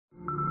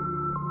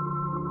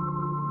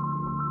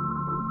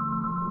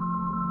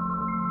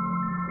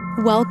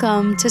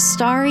Welcome to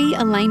Starry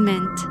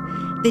Alignment,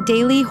 the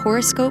daily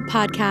horoscope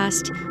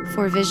podcast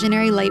for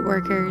visionary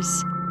lightworkers.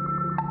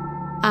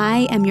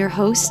 I am your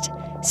host,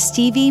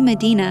 Stevie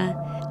Medina,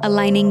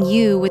 aligning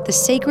you with the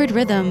sacred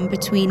rhythm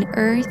between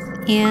Earth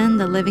and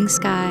the living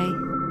sky.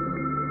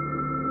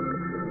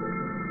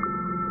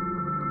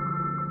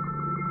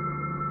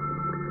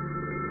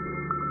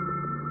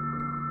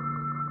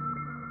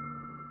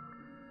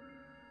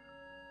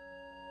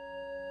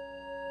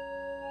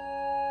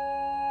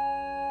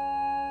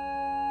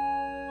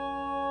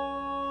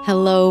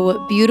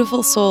 Hello,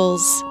 beautiful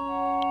souls.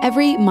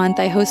 Every month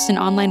I host an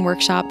online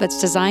workshop that's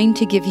designed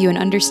to give you an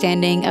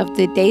understanding of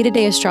the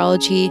day-to-day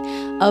astrology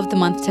of the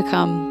month to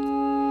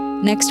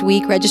come. Next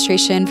week,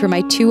 registration for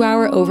my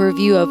 2-hour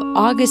overview of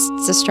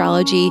August's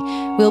astrology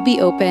will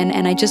be open,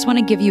 and I just want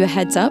to give you a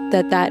heads up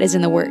that is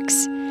in the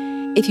works.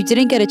 If you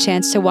didn't get a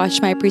chance to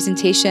watch my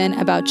presentation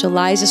about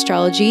July's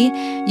astrology,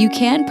 you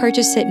can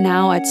purchase it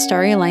now at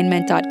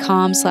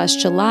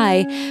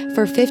starryalignment.com/July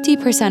for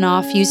 50%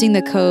 off using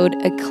the code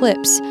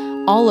ECLIPSE,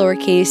 all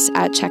lowercase,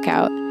 at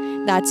checkout.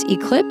 That's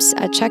ECLIPSE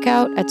at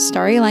checkout at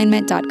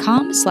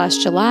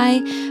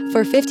starryalignment.com/July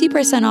for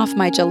 50% off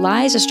my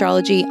July's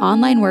astrology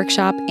online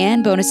workshop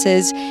and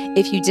bonuses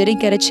if you didn't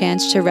get a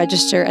chance to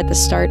register at the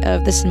start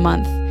of this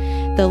month.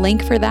 The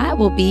link for that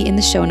will be in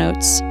the show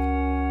notes.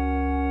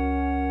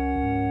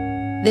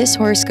 This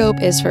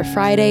horoscope is for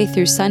Friday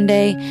through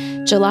Sunday,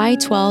 July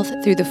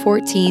 12th through the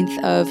 14th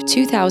of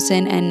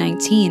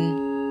 2019.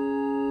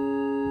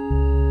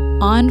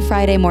 On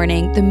Friday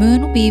morning, the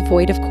moon will be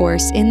void of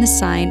course in the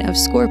sign of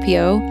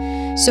Scorpio,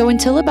 so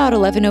until about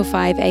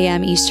 11:05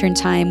 a.m. Eastern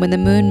Time, when the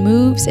moon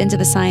moves into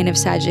the sign of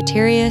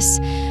Sagittarius,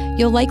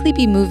 you'll likely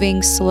be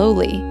moving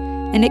slowly,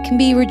 and it can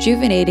be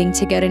rejuvenating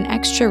to get an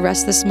extra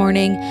rest this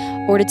morning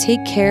or to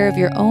take care of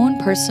your own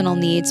personal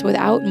needs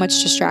without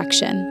much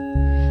distraction.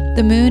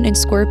 The moon in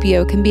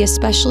Scorpio can be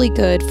especially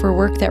good for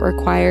work that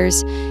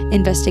requires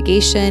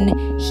investigation,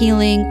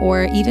 healing,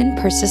 or even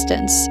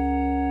persistence.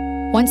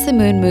 Once the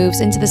moon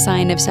moves into the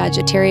sign of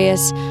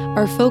Sagittarius,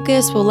 our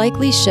focus will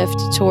likely shift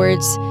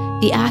towards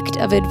the act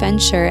of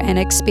adventure and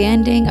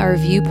expanding our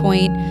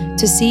viewpoint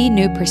to see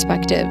new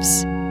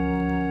perspectives.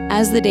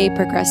 As the day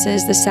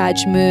progresses, the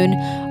Sag moon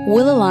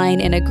will align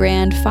in a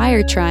grand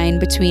fire trine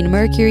between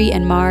Mercury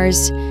and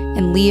Mars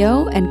in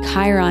Leo and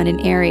Chiron in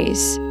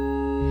Aries.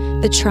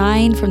 The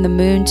trine from the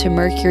moon to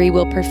Mercury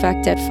will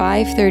perfect at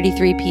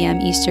 5:33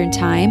 p.m. Eastern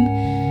Time,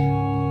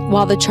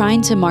 while the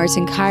trine to Mars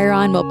and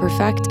Chiron will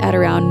perfect at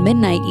around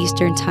midnight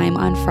Eastern Time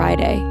on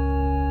Friday.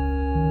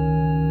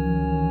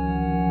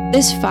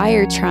 This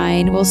fire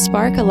trine will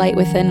spark a light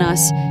within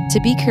us to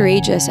be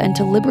courageous and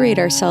to liberate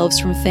ourselves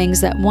from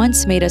things that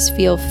once made us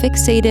feel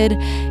fixated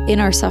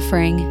in our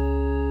suffering.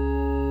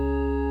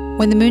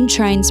 When the moon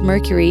trines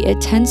Mercury,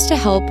 it tends to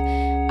help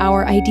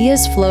our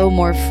ideas flow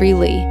more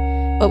freely.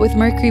 But with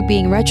Mercury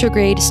being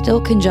retrograde, still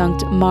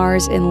conjunct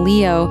Mars in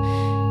Leo,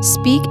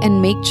 speak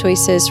and make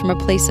choices from a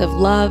place of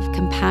love,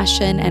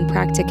 compassion, and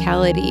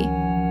practicality.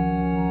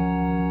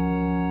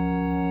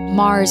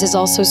 Mars is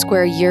also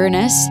square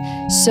Uranus,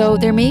 so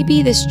there may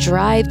be this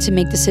drive to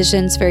make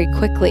decisions very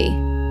quickly.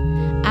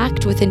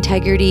 Act with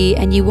integrity,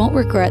 and you won't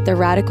regret the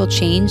radical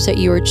change that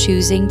you are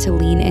choosing to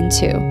lean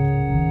into.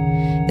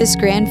 This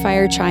grand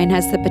fire trine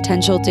has the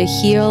potential to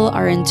heal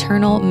our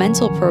internal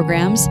mental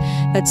programs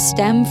that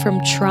stem from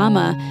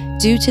trauma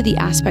due to the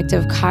aspect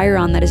of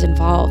Chiron that is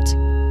involved.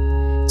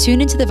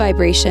 Tune into the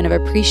vibration of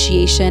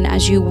appreciation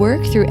as you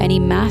work through any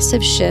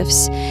massive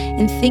shifts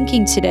in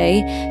thinking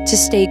today to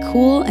stay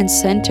cool and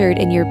centered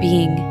in your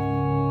being.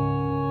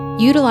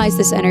 Utilize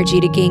this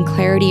energy to gain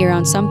clarity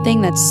around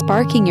something that's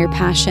sparking your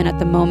passion at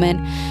the moment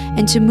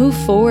and to move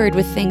forward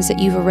with things that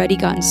you've already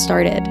gotten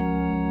started.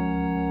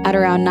 At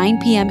around 9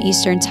 p.m.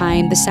 Eastern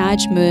Time, the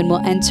Sag moon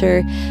will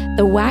enter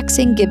the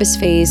waxing gibbous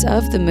phase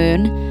of the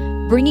moon,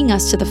 bringing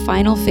us to the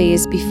final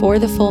phase before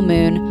the full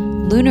moon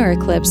lunar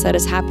eclipse that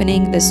is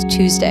happening this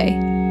Tuesday.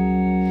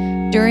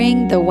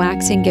 During the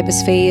waxing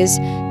gibbous phase,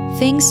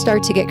 things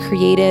start to get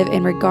creative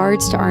in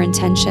regards to our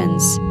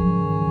intentions.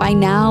 By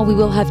now, we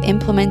will have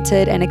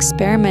implemented and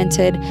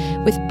experimented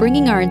with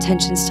bringing our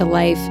intentions to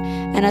life,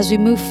 and as we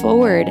move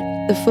forward,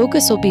 the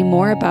focus will be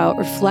more about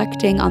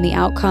reflecting on the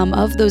outcome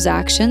of those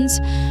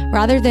actions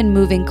rather than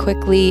moving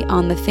quickly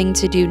on the thing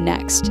to do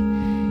next.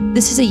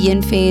 This is a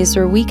yin phase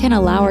where we can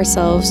allow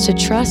ourselves to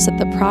trust that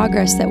the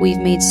progress that we've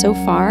made so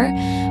far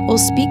will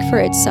speak for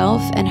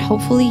itself and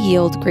hopefully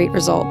yield great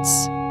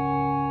results.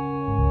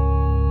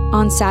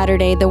 On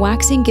Saturday, the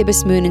waxing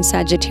gibbous moon in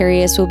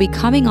Sagittarius will be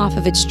coming off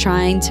of its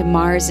trine to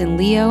Mars in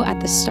Leo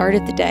at the start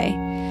of the day.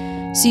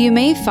 So you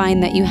may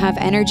find that you have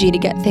energy to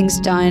get things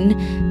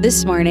done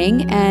this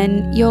morning,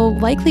 and you'll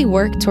likely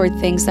work toward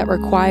things that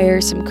require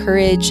some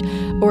courage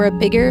or a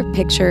bigger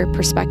picture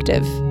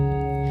perspective.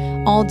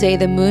 All day,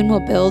 the moon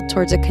will build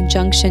towards a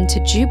conjunction to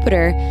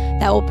Jupiter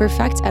that will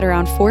perfect at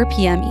around 4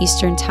 p.m.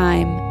 Eastern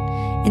Time,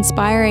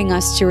 inspiring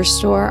us to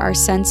restore our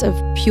sense of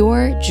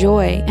pure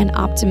joy and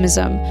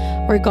optimism,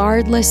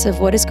 regardless of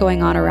what is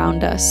going on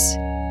around us.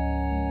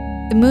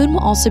 The moon will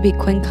also be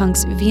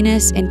quincunx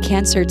Venus in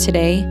Cancer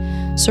today,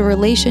 so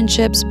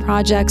relationships,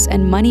 projects,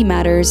 and money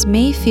matters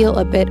may feel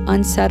a bit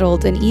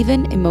unsettled and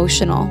even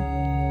emotional.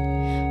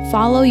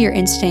 Follow your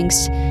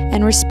instincts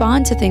and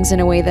respond to things in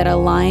a way that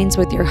aligns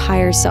with your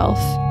higher self.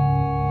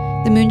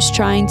 The moon's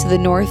trine to the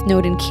North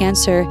Node in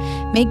Cancer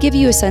may give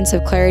you a sense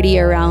of clarity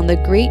around the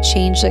great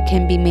change that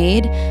can be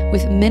made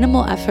with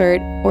minimal effort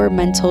or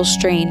mental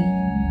strain.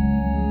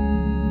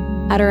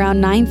 At around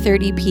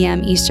 9:30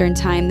 p.m. Eastern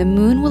Time, the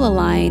moon will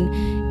align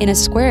in a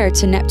square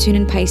to Neptune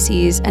in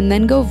Pisces and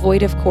then go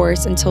void of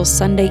course until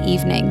Sunday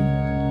evening.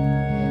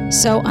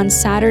 So on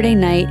Saturday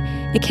night,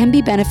 it can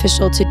be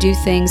beneficial to do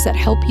things that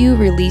help you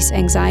release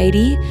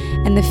anxiety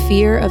and the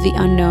fear of the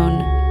unknown.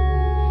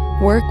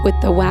 Work with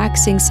the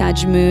waxing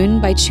Sag moon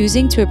by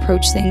choosing to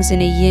approach things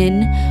in a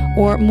yin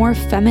or more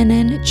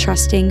feminine,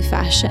 trusting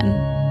fashion.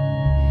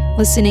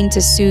 Listening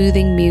to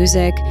soothing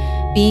music,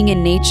 being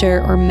in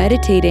nature, or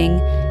meditating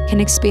can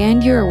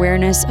expand your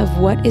awareness of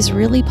what is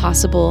really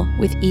possible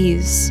with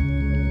ease.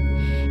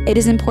 It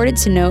is important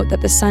to note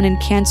that the Sun in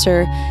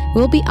Cancer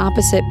will be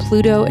opposite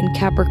Pluto in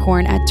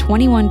Capricorn at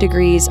 21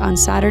 degrees on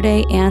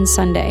Saturday and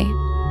Sunday.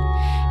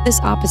 This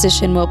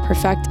opposition will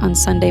perfect on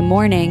Sunday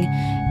morning,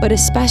 but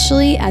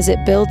especially as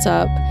it builds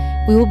up,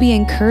 we will be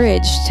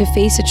encouraged to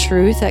face a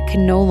truth that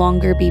can no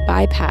longer be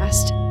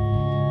bypassed.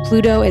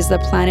 Pluto is the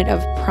planet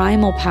of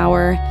primal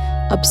power,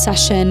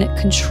 obsession,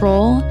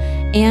 control,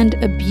 and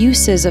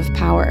abuses of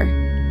power.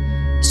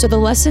 So the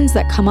lessons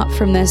that come up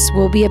from this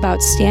will be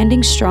about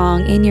standing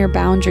strong in your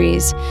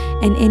boundaries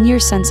and in your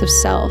sense of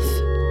self.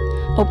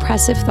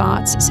 Oppressive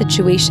thoughts,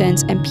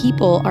 situations, and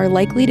people are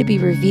likely to be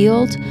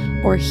revealed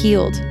or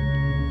healed.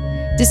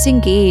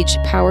 Disengage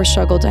power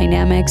struggle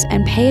dynamics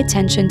and pay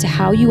attention to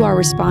how you are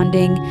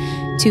responding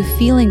to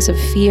feelings of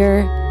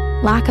fear,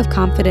 lack of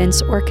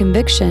confidence, or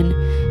conviction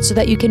so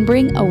that you can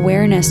bring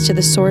awareness to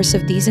the source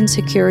of these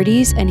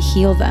insecurities and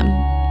heal them.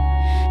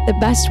 The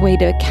best way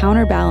to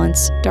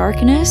counterbalance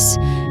darkness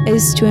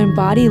is to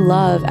embody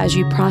love as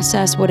you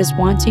process what is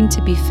wanting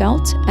to be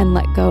felt and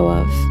let go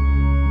of.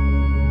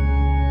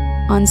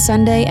 On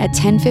Sunday at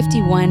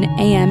 10:51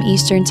 a.m.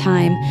 Eastern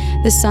Time,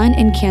 the Sun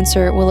in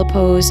Cancer will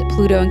oppose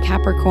Pluto in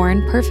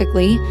Capricorn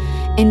perfectly,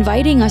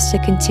 inviting us to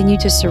continue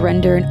to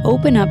surrender and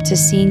open up to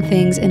seeing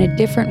things in a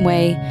different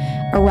way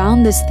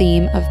around this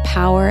theme of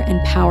power and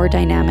power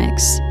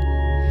dynamics.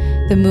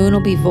 The moon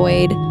will be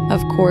void,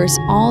 of course,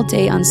 all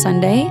day on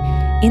Sunday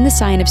in the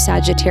sign of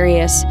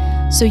Sagittarius,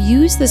 so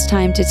use this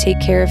time to take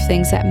care of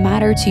things that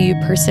matter to you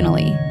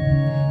personally.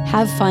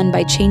 Have fun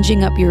by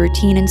changing up your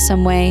routine in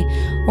some way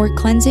or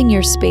cleansing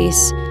your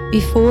space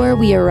before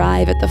we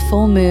arrive at the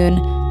full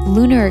moon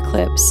lunar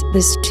eclipse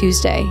this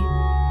Tuesday.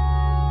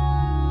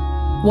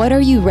 What are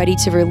you ready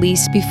to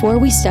release before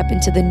we step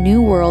into the new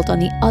world on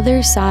the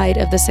other side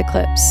of this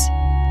eclipse?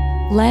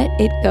 Let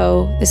it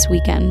go this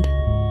weekend.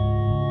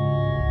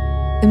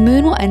 The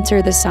moon will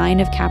enter the sign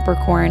of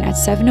Capricorn at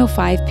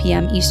 7:05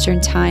 p.m. Eastern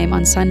Time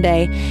on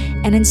Sunday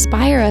and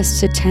inspire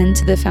us to tend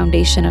to the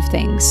foundation of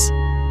things.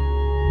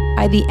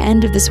 By the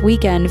end of this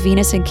weekend,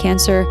 Venus in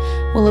Cancer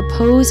will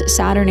oppose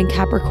Saturn in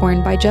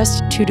Capricorn by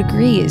just 2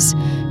 degrees,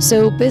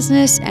 so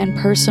business and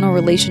personal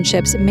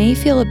relationships may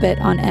feel a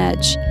bit on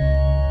edge.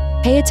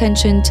 Pay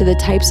attention to the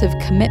types of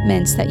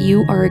commitments that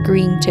you are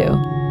agreeing to.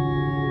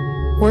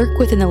 Work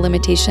within the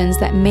limitations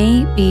that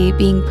may be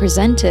being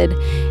presented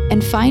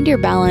and find your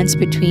balance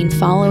between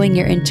following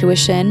your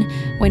intuition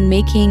when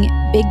making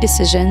big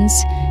decisions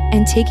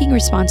and taking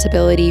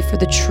responsibility for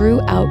the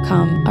true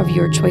outcome of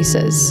your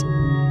choices.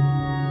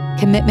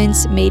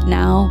 Commitments made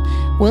now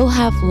will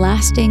have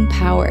lasting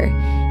power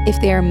if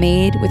they are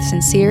made with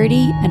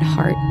sincerity and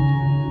heart.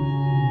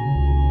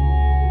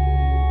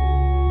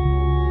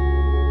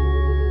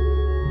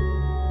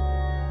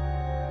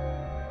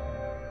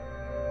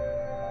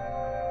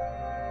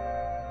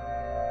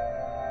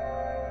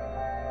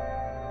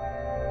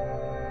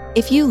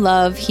 If you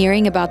love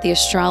hearing about the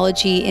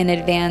astrology in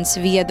advance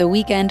via the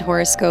weekend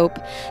horoscope,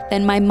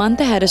 then my month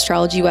ahead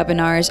astrology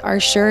webinars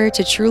are sure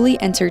to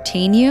truly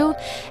entertain you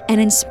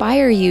and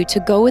inspire you to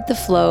go with the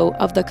flow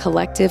of the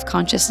collective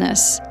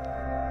consciousness.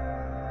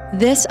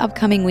 This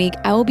upcoming week,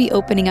 I will be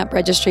opening up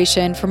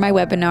registration for my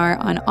webinar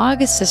on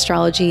August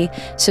astrology,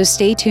 so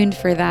stay tuned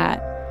for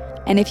that.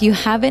 And if you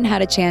haven't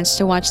had a chance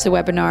to watch the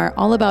webinar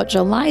all about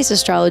July's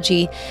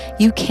astrology,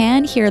 you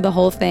can hear the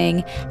whole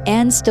thing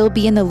and still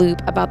be in the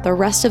loop about the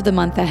rest of the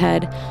month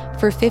ahead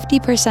for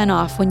 50%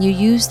 off when you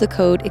use the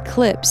code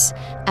ECLIPSE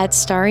at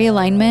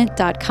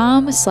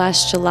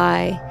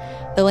starryalignment.com/July.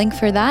 The link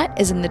for that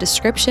is in the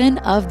description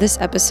of this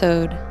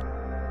episode.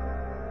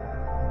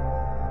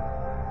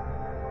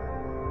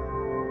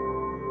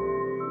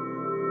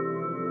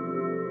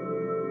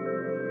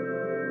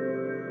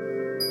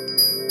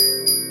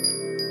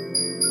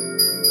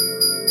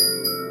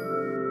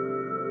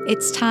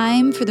 It's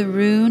time for the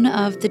rune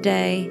of the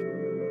day.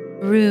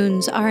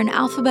 Runes are an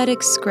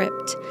alphabetic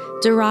script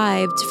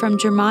derived from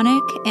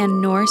Germanic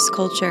and Norse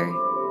culture.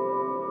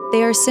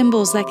 They are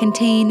symbols that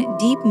contain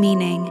deep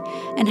meaning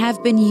and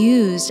have been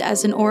used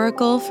as an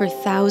oracle for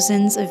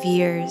thousands of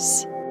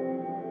years.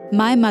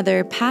 My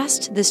mother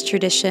passed this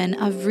tradition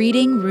of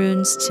reading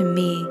runes to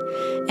me,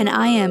 and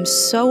I am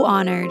so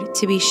honored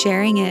to be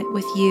sharing it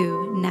with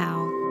you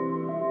now.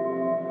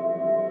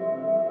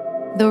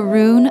 The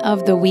rune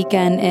of the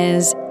weekend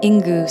is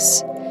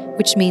Ingus,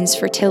 which means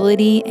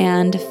fertility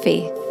and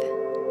faith.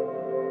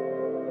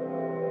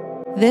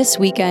 This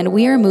weekend,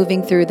 we are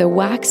moving through the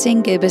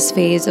waxing gibbous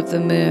phase of the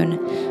moon,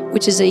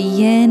 which is a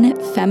yin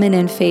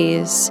feminine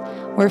phase,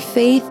 where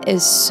faith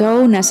is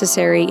so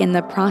necessary in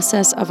the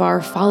process of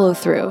our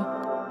follow-through.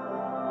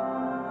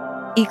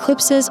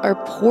 Eclipses are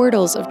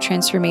portals of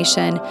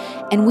transformation,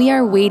 and we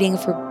are waiting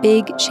for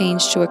big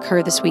change to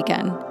occur this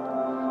weekend.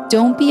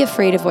 Don't be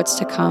afraid of what's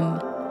to come.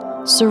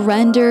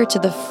 Surrender to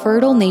the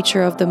fertile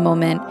nature of the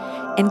moment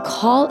and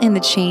call in the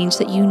change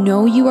that you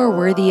know you are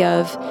worthy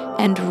of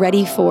and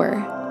ready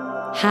for.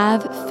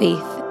 Have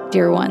faith,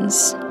 dear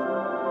ones.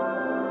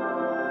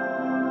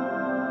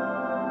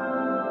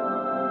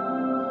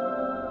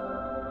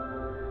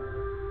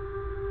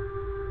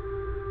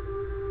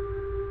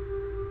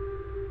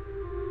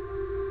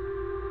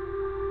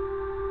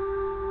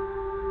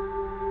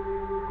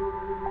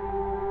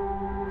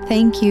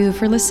 Thank you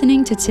for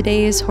listening to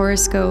today's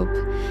horoscope.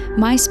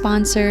 My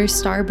sponsor,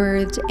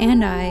 Starbirthed,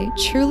 and I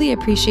truly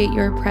appreciate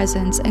your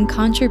presence and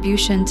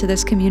contribution to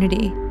this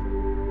community.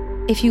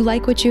 If you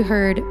like what you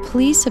heard,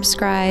 please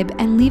subscribe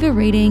and leave a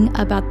rating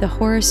about the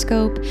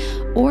horoscope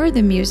or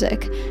the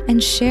music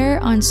and share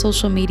on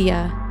social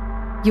media.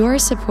 Your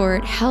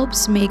support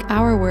helps make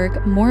our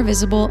work more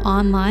visible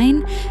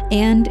online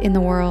and in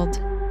the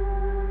world.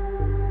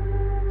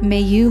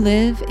 May you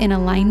live in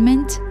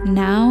alignment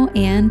now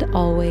and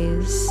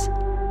always.